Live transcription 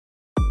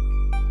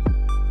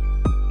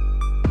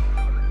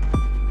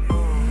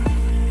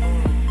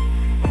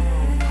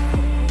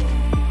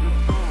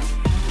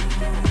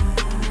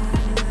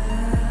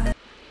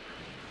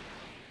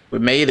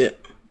made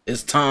it.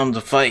 It's time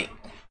to fight.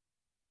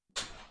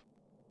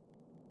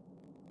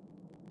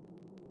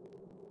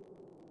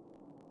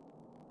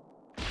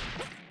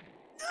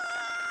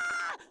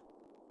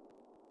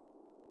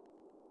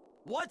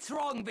 What's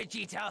wrong,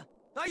 Vegeta?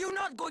 Are you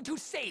not going to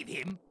save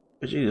him?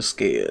 Vegeta's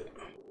scared.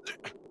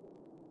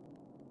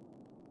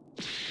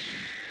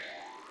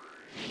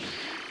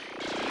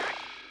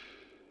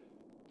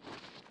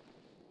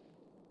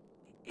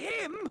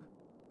 Him?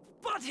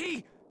 But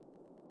he...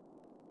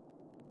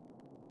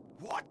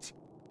 What?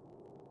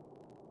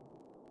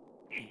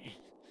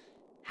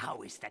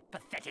 How is that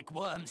pathetic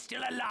worm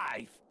still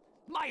alive?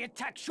 My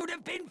attack should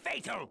have been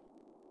fatal!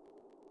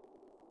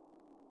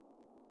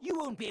 You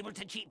won't be able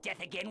to cheat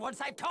death again once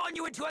I've torn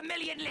you into a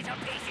million little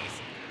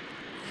pieces!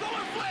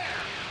 Solar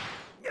flare!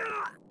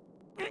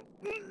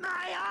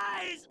 My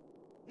eyes!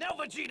 Now,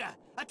 Vegeta,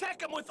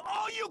 attack him with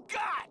all you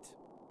got!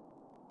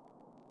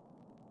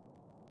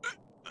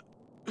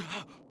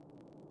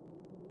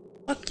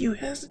 Fuck you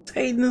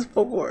hesitating this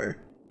for?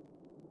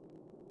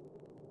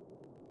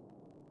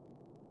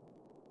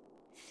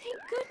 Thank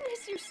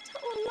goodness you're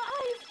still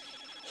alive.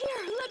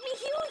 Here, let me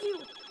heal you.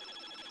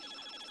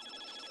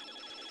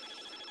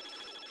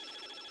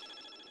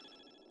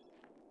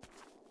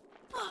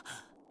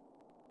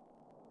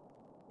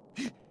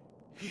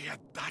 He had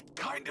that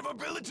kind of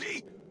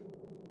ability?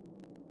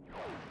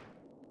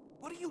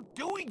 What are you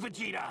doing,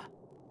 Vegeta?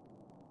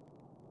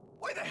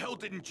 Why the hell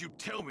didn't you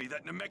tell me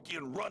that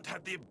Namekian Runt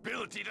had the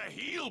ability to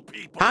heal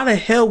people? How the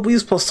hell we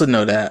supposed to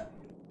know that?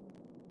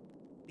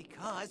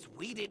 Because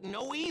we didn't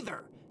know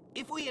either.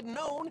 If we had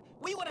known,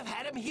 we would have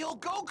had him heal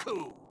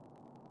Goku.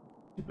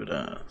 Stupid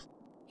ass.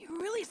 You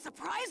really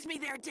surprised me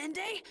there,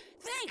 Dende.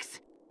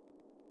 Thanks.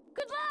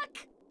 Good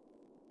luck.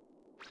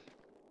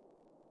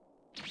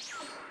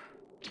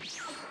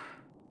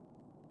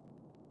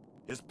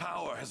 His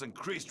power has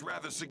increased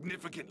rather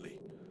significantly.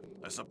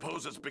 I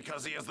suppose it's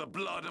because he has the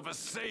blood of a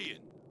Saiyan.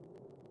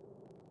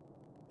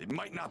 It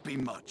might not be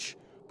much,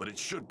 but it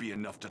should be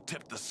enough to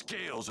tip the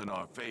scales in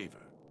our favor.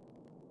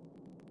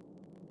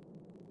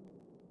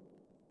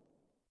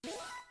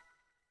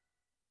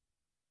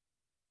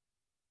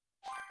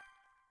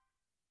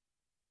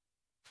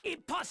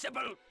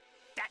 Impossible!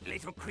 That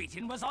little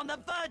cretin was on the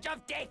verge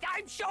of death,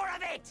 I'm sure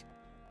of it!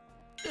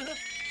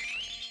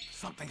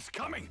 Something's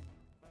coming!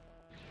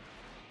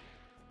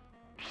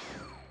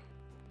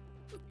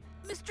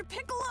 Mr.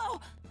 Piccolo!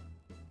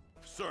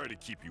 Sorry to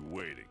keep you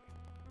waiting.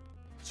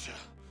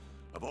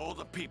 Of all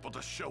the people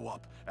to show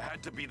up, it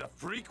had to be the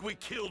freak we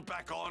killed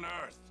back on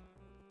Earth.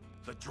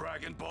 The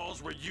Dragon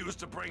Balls were used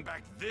to bring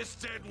back this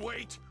dead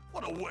weight?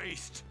 What a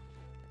waste!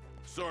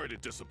 Sorry to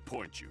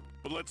disappoint you,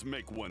 but let's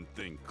make one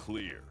thing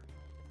clear.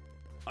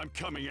 I'm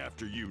coming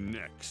after you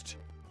next.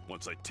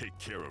 Once I take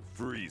care of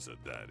Frieza,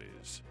 that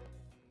is.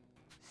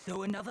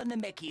 So another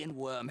Namekian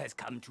worm has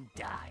come to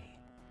die.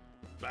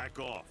 Back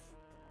off.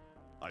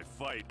 I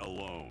fight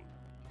alone.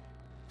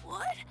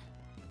 What?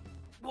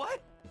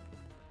 What?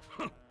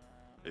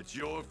 It's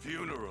your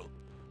funeral.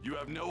 You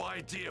have no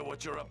idea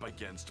what you're up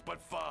against, but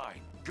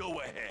fine.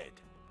 Go ahead.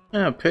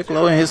 Yeah,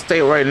 Piccolo in his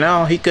state right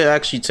now, he could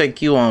actually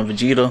take you on,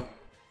 Vegeta.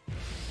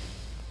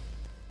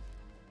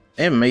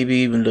 And maybe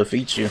even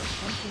defeat you.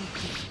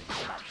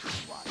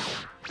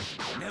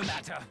 No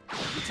matter,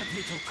 it's of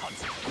little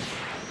consequence.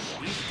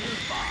 He's still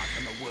far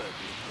from a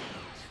worthy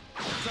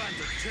opponent. Time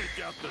to take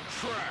out the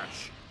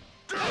trash.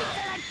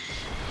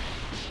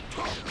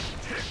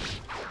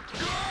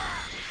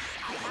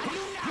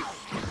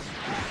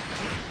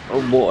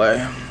 Oh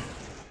boy.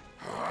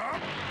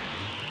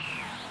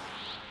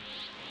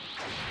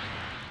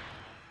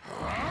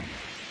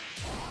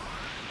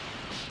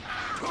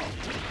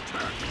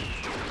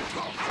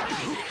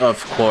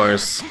 Of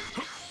course.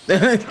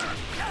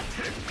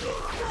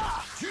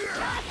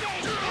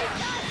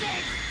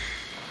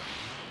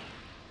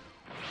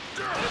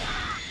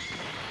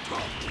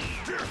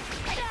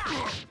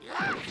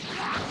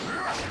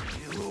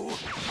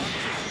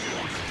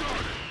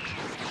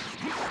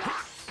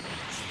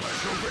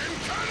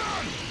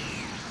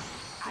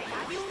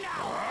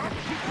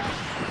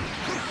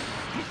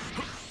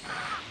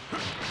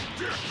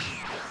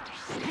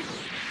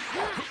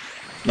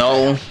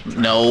 No,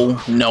 no,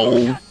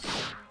 no.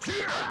 Is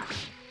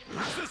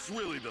this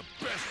really the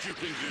best you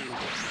can do?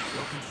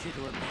 You're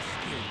considerably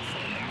skilled for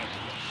a Namekian.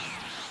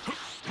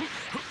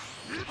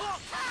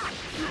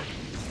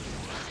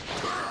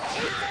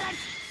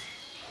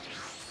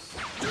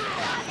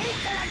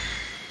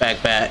 Back,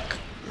 back.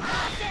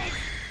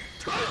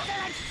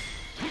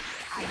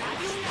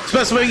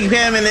 Special Wing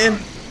Hammond in.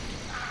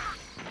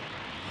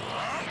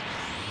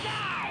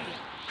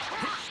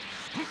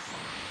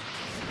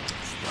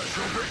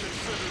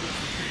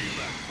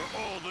 For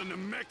all the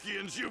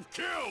Namekians you've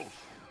killed!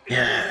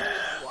 Yeah.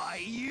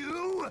 Why,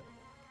 you?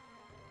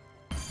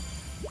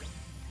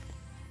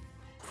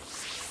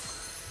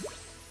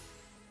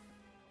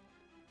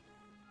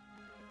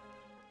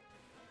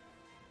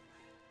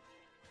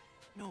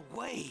 No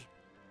way!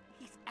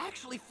 He's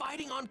actually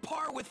fighting on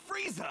par with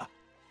Frieza!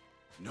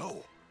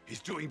 No, he's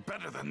doing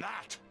better than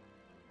that.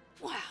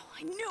 Wow,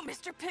 I knew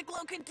Mr. Piccolo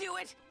could do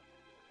it!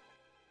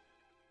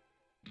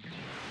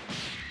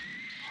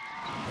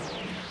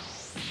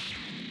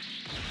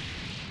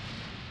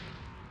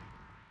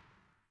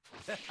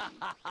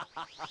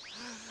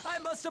 I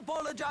must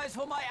apologize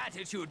for my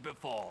attitude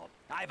before.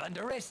 I've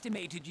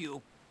underestimated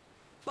you.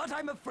 But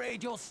I'm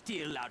afraid you're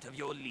still out of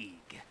your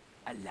league.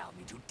 Allow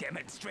me to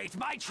demonstrate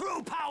my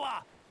true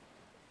power!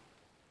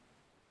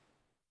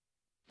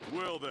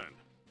 Well then,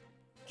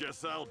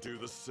 guess I'll do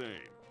the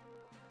same.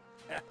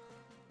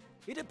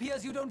 It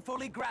appears you don't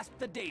fully grasp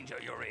the danger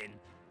you're in.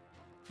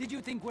 Did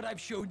you think what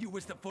I've shown you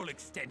was the full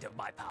extent of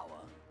my power?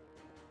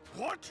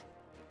 What?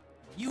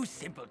 You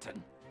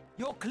simpleton.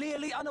 You're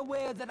clearly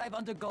unaware that I've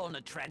undergone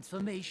a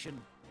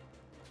transformation.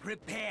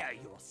 Prepare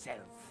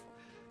yourself.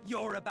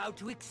 You're about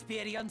to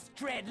experience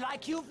dread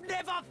like you've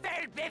never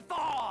felt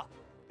before!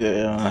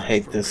 Yeah, I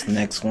hate this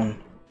next one.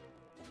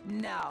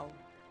 Now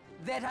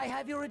that I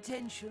have your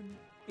attention,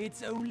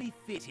 it's only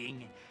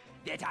fitting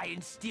that I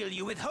instill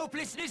you with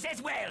hopelessness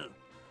as well.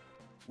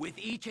 With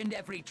each and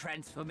every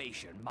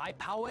transformation, my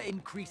power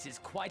increases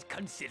quite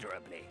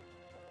considerably.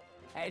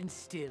 And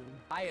still,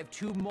 I have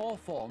 2 more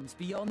forms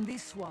beyond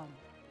this one.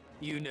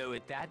 You know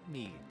what that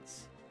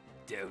means,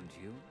 don't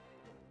you?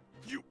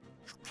 You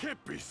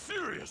can't be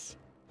serious!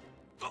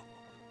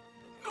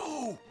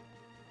 No!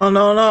 Oh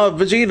no,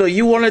 Vegeta,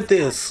 you wanted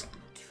this.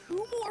 2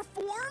 more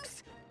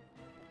forms?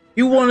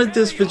 You wanted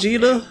this,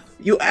 Vegeta.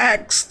 You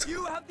asked.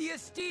 You have the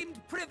esteemed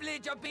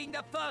privilege of being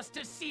the first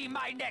to see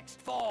my next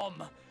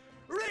form.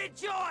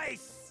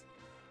 Rejoice!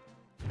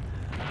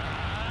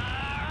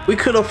 We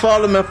could have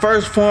fought him in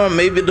first form,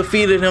 maybe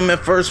defeated him in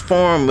first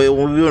form, but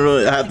we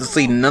don't have to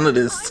see none of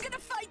this. I'm gonna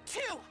fight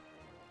too!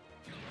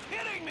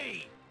 Kidding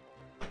me!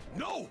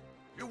 No!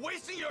 You're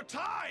wasting your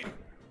time!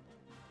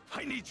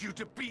 I need you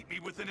to beat me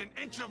within an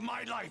inch of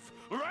my life,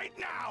 right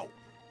now!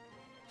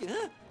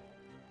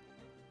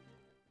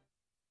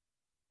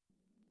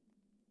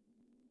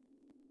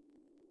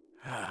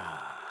 Huh?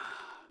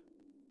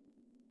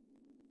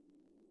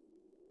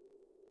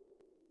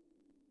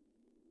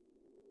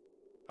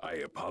 I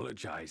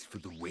apologize for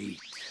the wait.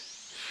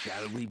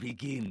 Shall we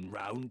begin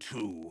round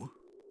 2?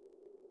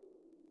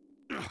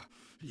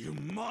 You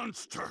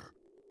monster!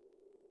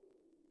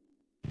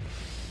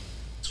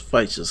 This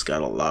fight just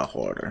got a lot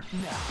harder.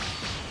 Now,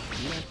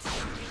 let's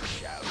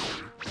see, shall we?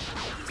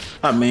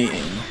 I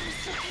mean,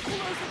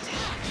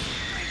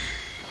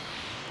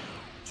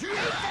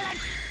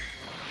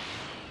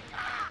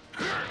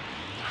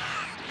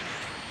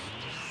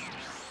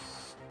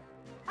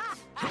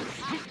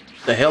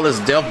 the hell is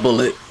Death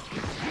Bullet?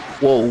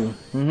 Whoa.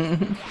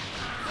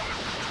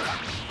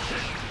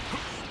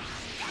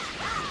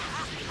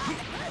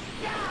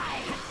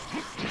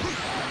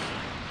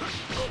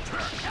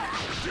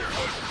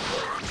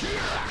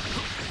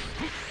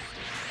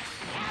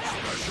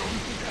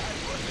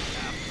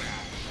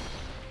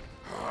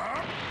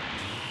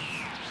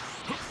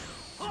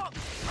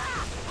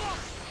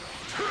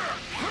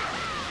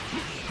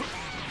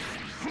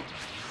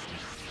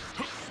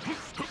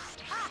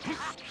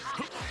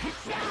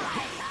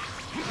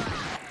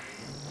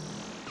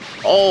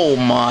 Oh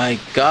my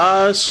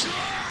gosh.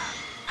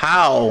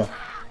 How?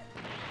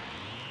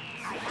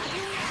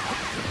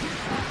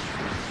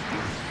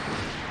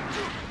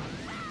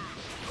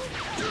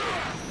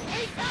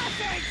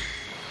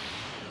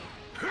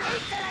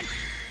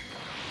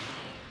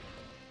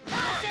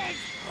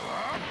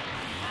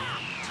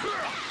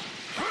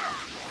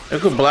 They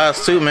could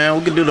blast too, man.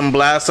 We could do them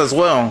blasts as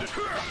well.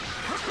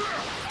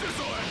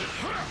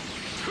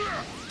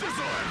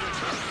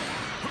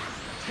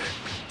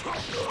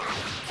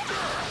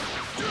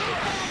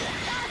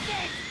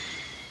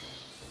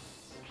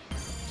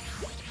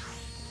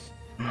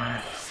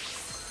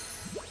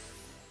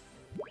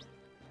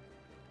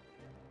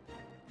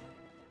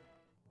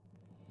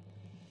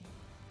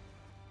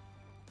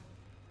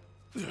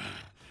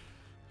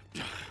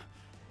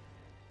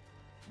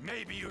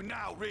 Maybe you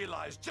now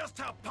realize just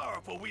how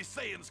powerful we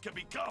Saiyans can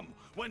become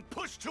when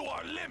pushed to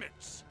our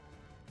limits.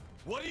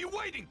 What are you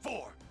waiting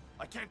for?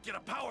 I can't get a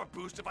power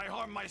boost if I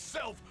harm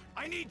myself.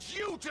 I need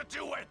you to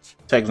do it.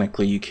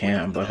 Technically you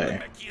can, but hey.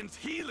 Namekian's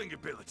healing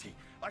ability.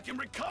 I can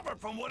recover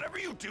from whatever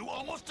you do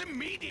almost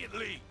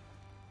immediately.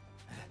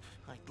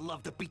 I'd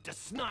love to beat the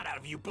snot out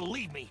of you,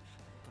 believe me,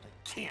 but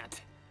I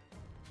can't.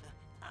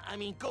 I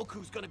mean,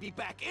 Goku's gonna be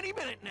back any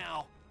minute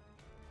now.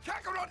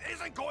 Kakarot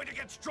isn't going to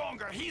get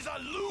stronger. He's a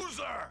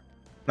loser.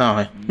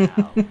 No,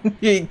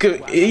 he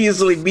could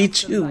easily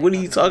beat you. What are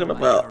you talking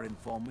about?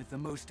 Form with the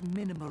most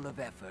minimal of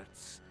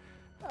efforts.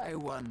 I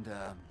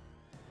wonder.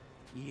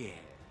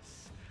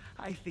 Yes,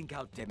 I think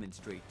I'll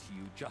demonstrate to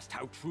you just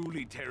how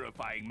truly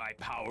terrifying my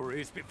power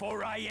is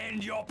before I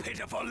end your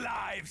pitiful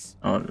lives.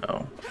 Oh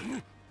no.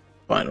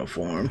 Final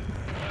form.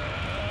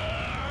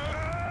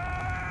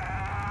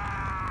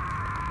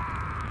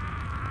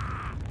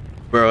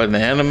 Bro, in the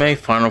anime,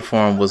 final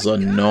form was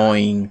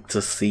annoying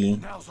to see.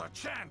 Now's our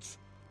chance.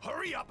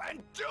 Hurry up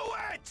and do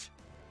it!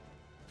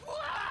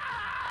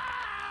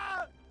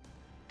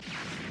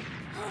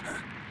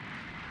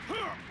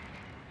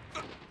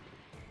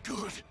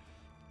 Good.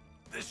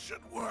 This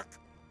should work.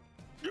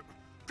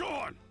 Go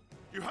on.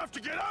 You have to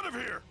get out of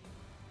here.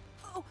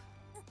 Oh,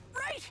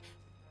 right!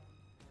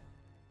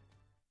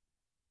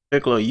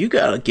 Piccolo, you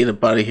gotta get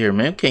up out of here,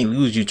 man. Can't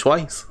lose you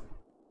twice.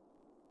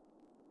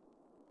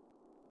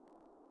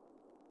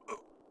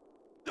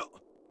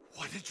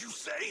 What did you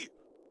say?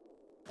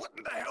 What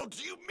in the hell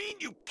do you mean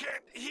you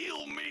can't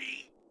heal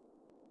me?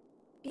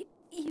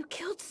 You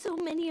killed so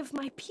many of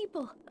my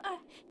people.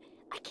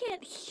 I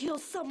can't heal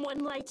someone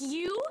like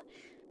you.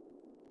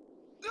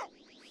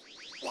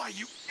 Why,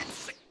 you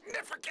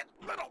insignificant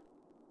little...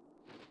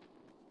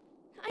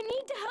 I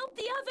need to help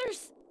the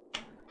others.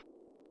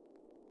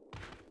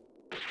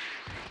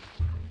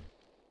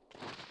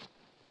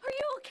 Are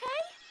you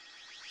okay?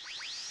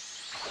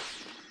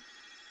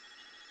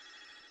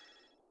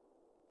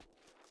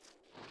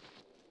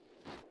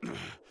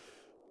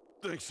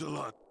 Thanks a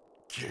lot,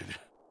 kid.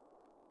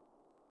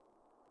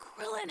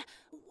 Krillin,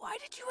 why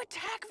did you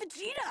attack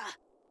Vegeta?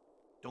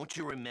 Don't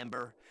you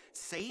remember?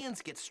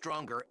 Saiyans get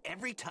stronger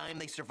every time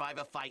they survive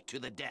a fight to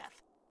the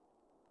death.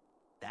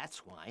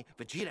 That's why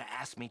Vegeta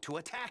asked me to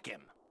attack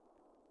him.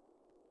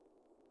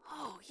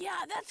 Oh,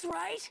 yeah, that's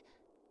right.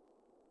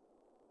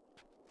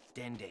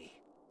 Dende,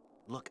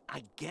 look,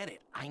 I get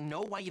it. I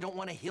know why you don't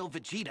want to heal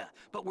Vegeta,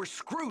 but we're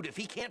screwed if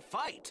he can't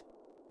fight.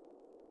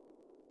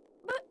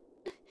 But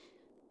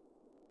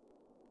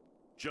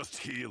Just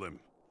heal him.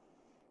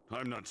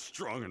 I'm not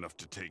strong enough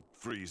to take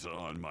Frieza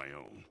on my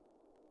own.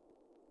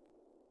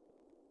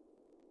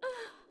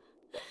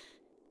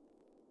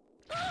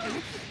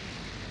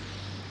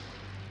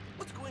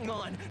 What's going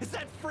on? Is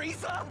that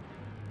Frieza?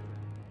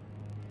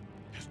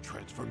 His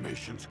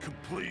transformation's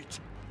complete.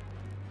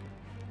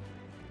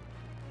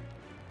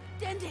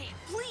 Dende,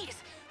 please!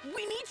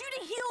 We need you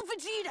to heal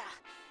Vegeta!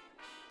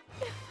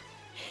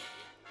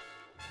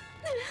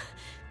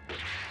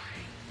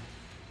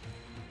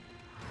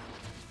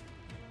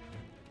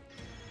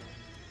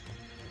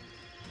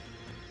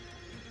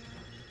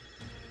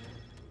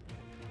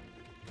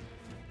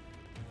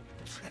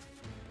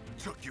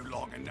 Took you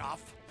long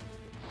enough.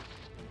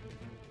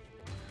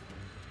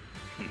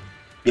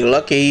 You're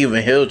lucky he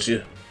even healed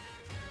you.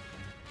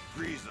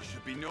 Frieza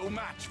should be no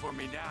match for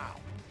me now.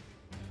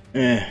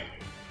 Eh.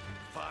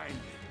 Finally,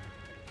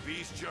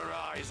 feast your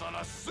eyes on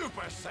a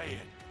Super Saiyan.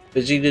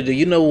 Vegeta, do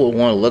you know what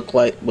one look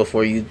like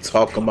before you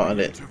talk about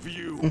it? To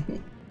view.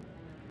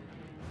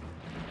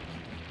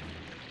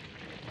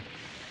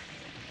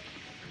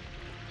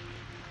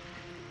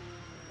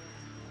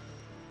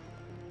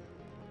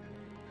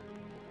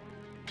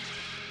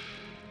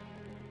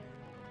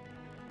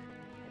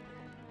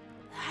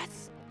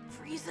 That's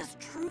Frieza's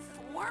true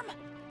form?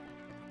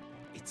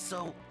 It's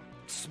so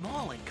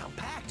small and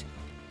compact,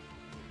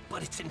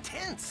 but it's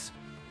intense.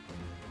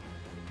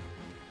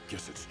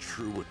 Guess it's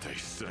true what they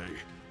say.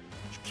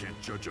 You can't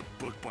judge a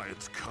book by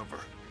its cover.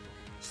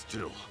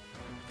 Still,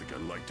 I think I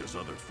liked his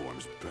other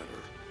forms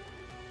better.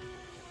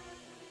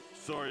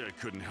 Sorry I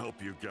couldn't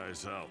help you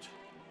guys out.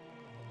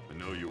 I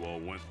know you all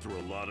went through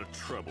a lot of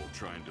trouble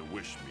trying to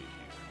wish me here.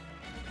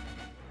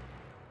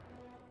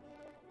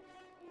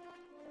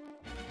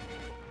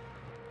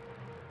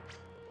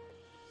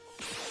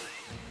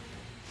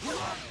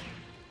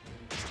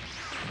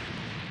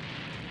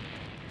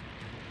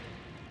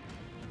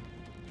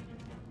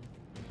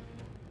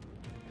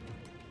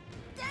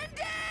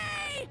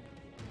 Dende!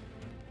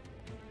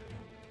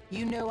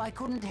 You know, I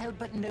couldn't help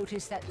but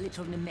notice that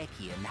little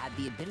Namekian had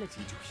the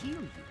ability to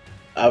heal you.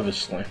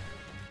 Obviously.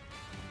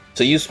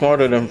 So you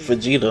smarter than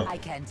Vegeta. I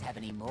can't have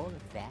any more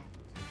of that.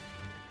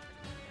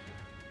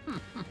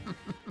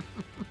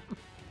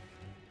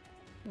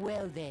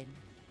 Well then,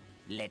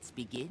 let's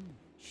begin,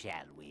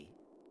 shall we?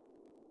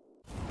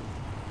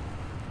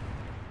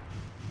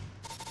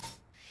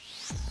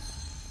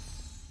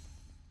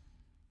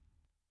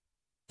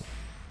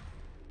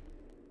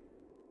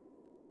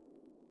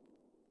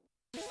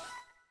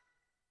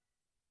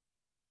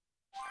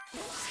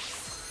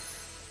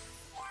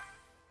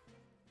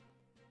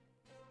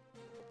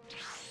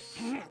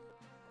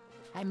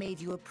 I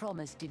made you a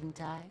promise,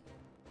 didn't I?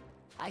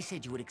 I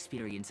said you would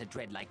experience a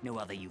dread like no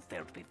other you've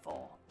felt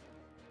before.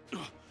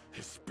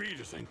 His speed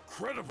is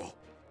incredible.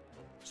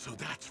 So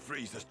that's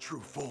Frieza's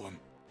true form.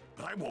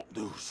 But I won't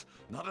lose.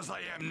 Not as I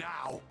am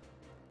now.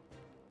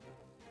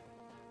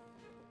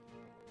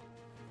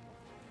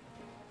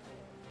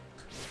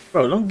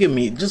 Bro, don't give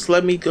me. Just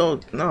let me go.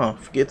 No,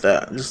 forget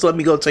that. Just let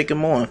me go take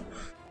him on.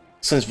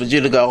 Since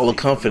Vegeta got all the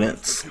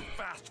confidence. Too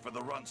fast for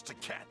the runs to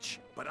catch,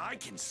 but I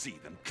can see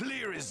them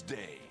clear as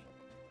day.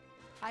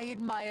 I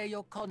admire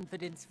your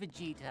confidence,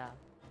 Vegeta.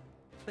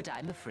 But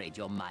I'm afraid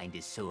your mind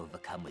is so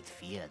overcome with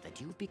fear that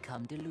you've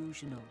become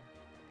delusional.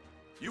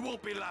 You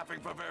won't be laughing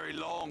for very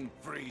long,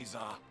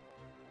 Frieza.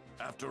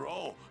 After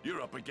all,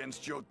 you're up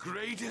against your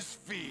greatest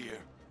fear.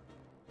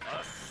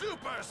 A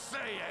Super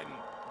Saiyan!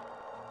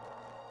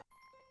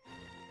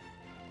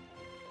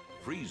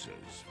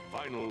 Frieza's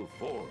final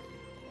form.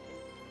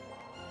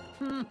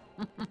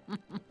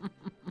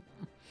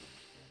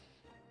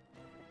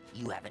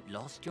 You haven't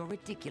lost your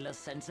ridiculous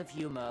sense of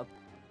humor.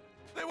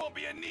 There won't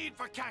be a need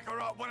for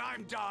Kakarot when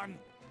I'm done.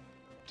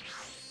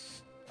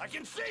 I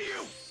can see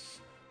you!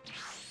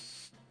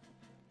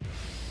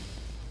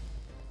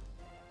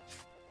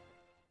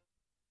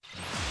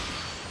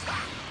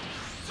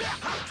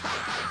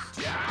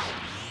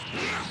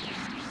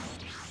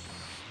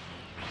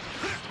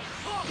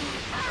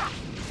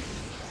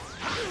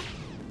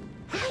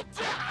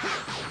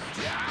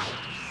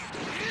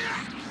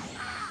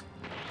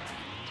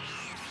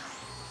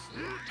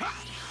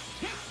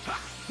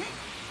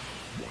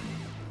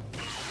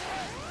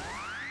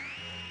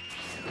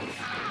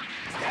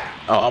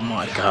 Oh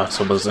my gosh,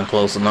 I wasn't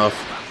close enough.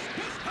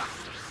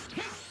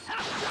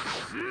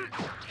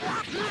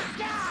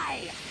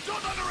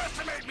 Don't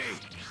underestimate me!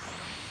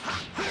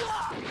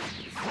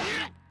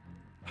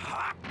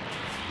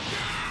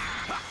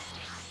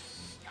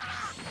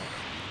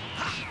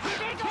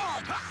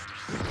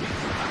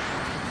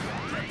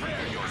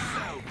 Prepare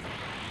yourself!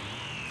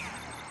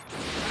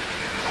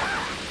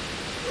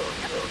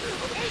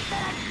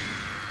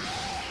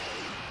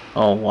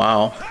 Oh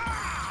wow.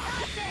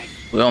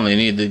 We only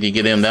needed to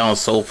get him down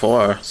so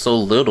far, so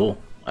little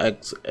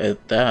at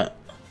that.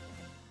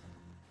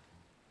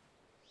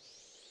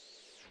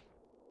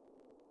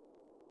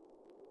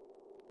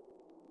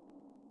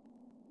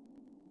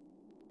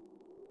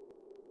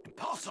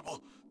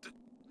 Impossible!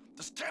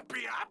 This can't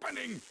be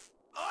happening!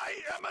 I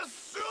am a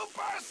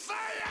Super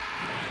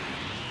Saiyan!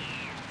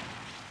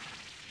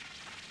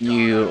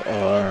 You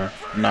are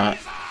not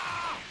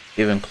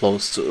even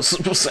close to a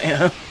Super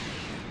Saiyan.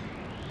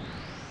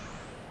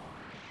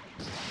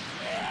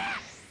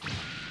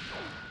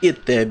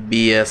 Get that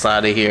BS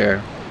out of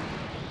here.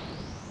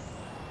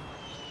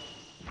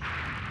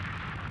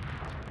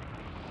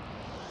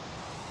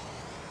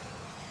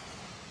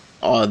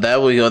 Oh, there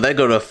we go. That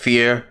go to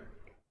fear.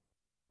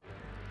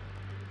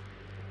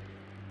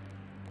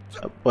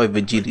 That boy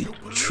Vegeta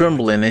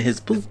trembling in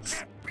his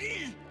boots.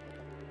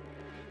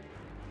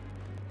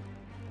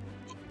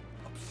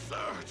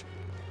 Absurd!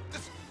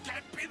 This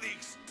can't be the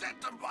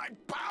extent of my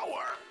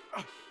power!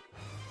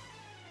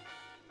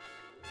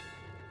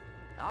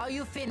 Are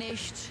you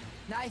finished?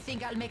 I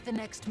think I'll make the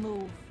next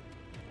move.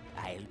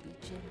 I'll be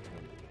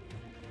gentle.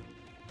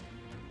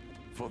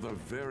 For the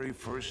very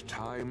first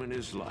time in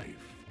his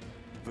life,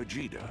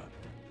 Vegeta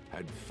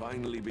had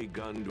finally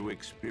begun to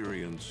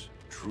experience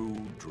true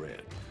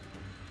dread.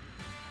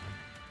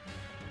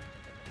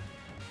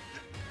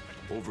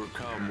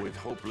 Overcome with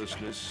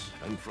hopelessness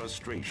and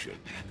frustration,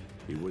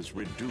 he was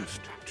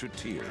reduced to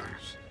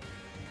tears.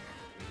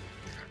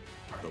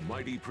 The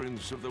mighty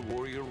prince of the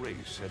warrior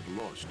race had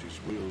lost his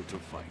will to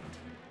fight.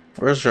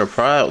 Where's your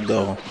pride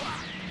go?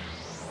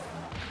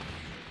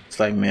 It's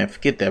like, man,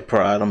 forget that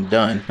pride. I'm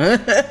done.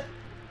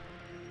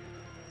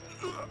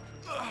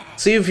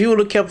 See, if you would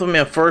have kept him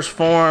in first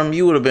form,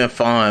 you would have been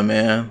fine,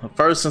 man.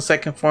 First and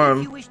second form,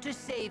 If you wish to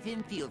save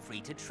him, feel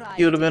free to try.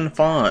 you would have been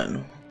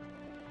fine.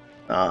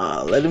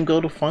 Let him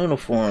go to final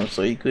form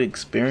so he could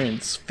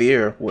experience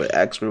fear, what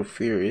actual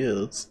fear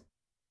is.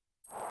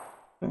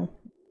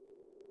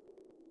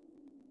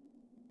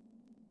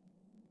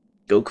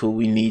 Goku,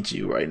 we need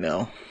you right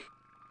now.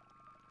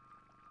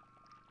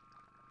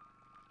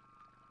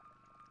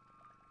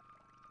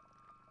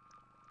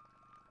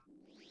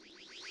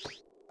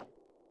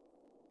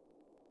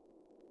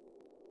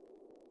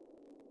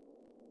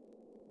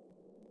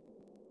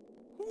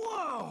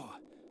 Whoa!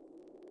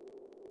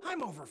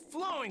 I'm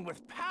overflowing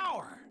with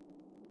power.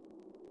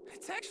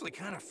 It's actually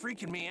kind of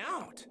freaking me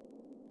out.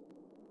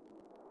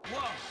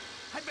 Whoa!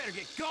 I better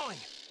get going.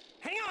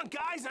 Hang on,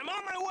 guys. I'm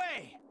on my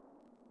way.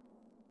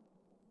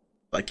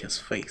 Like his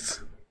face.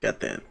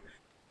 Got that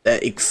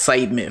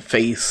excitement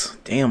face.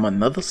 Damn,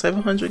 another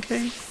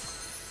 700K?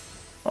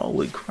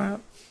 Holy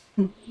crap.